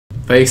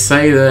They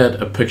say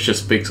that a picture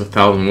speaks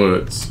 1,000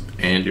 words,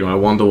 and I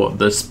wonder what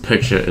this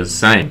picture is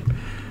saying.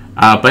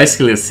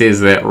 Basically, it says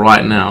that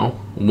right now,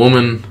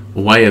 women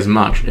weigh as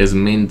much as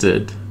men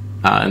did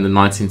in the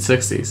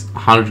 1960s,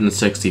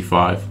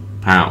 165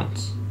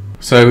 pounds.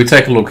 So we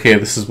take a look here.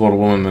 This is what a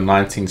woman in the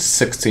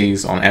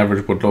 1960s on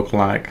average would look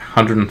like,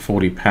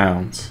 140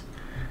 pounds.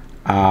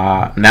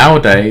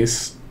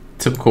 Nowadays,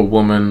 typical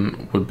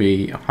woman would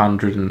be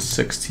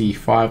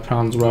 165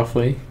 pounds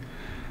roughly.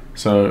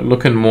 So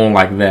looking more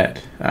like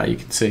that, you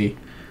can see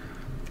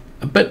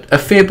a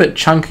fair bit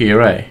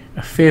chunkier,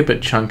 a fair bit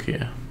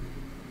chunkier.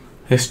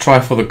 Let's try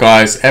for the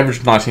guys. Average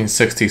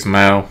 1960s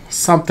male,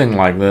 something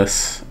like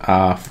this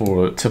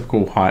for a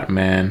typical height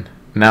man.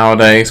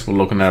 Nowadays we're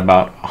looking at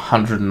about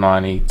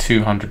 190,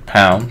 200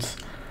 pounds.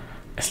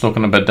 It's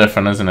looking a bit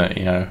different, isn't it?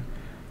 A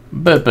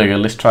bit bigger.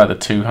 Let's try the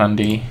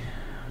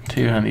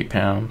 200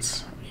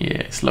 pounds.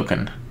 Yeah, it's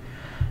looking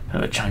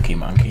a chunky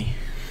monkey.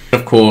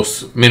 Of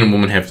course, men and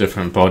women have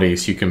different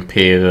bodies. You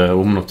compare the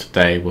woman of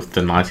today with the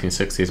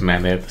 1960s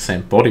man, they have the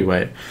same body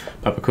weight.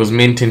 But because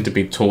men tend to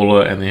be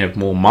taller and they have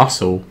more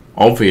muscle,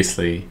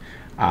 obviously,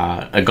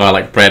 a guy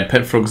like Brad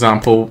Pitt, for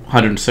example,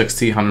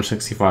 160,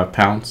 165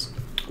 pounds,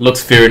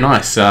 looks very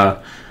nice.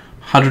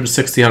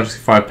 160,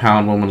 165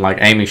 pound woman like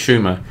Amy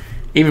Schumer,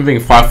 even being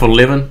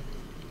 5'11",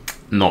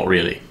 not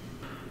really.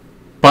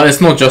 But it's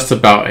not just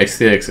about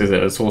aesthetics, is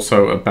it? It's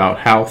also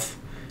about health.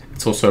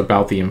 It's also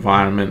about the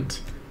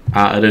environment.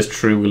 It is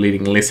true we're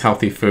eating less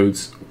healthy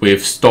foods.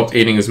 We've stopped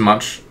eating as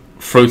much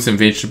fruits and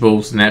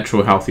vegetables,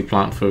 natural healthy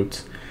plant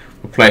foods.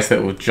 Replace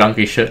that with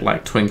junky shit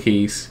like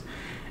Twinkies.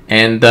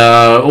 And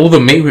all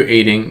the meat we're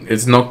eating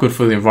is not good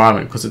for the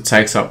environment because it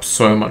takes up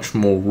so much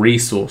more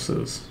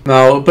resources.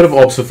 Now, a bit of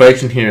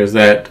observation here is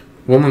that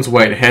women's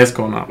weight has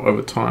gone up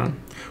over time,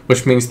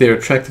 which means their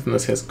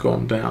attractiveness has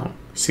gone down.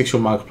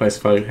 Sexual marketplace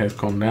value has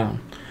gone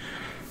down.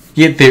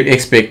 Yet their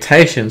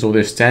expectations or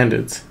their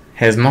standards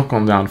has not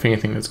gone down. If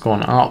anything, it's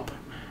gone up.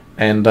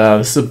 And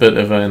this is a bit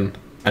of an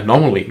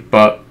anomaly.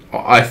 But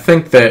I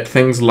think that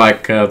things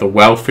like the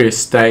welfare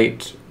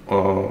state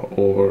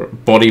or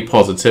body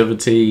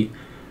positivity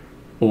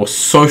or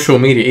social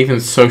media,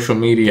 even social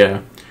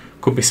media,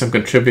 could be some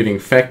contributing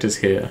factors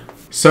here.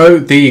 So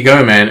there you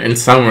go, man. In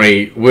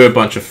summary, we're a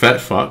bunch of fat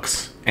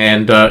fucks.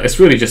 And it's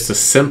really just a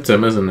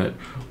symptom, isn't it,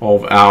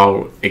 of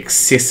our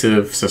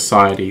excessive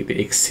society,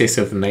 the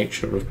excessive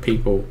nature of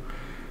people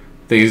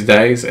these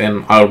days.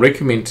 And I'll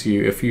recommend to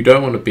you, if you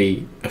don't want to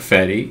be a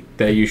fatty,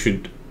 that you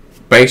should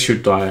base your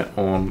diet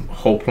on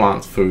whole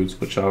plant foods,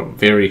 which are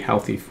very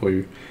healthy for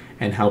you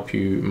and help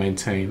you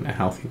maintain a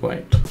healthy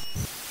weight.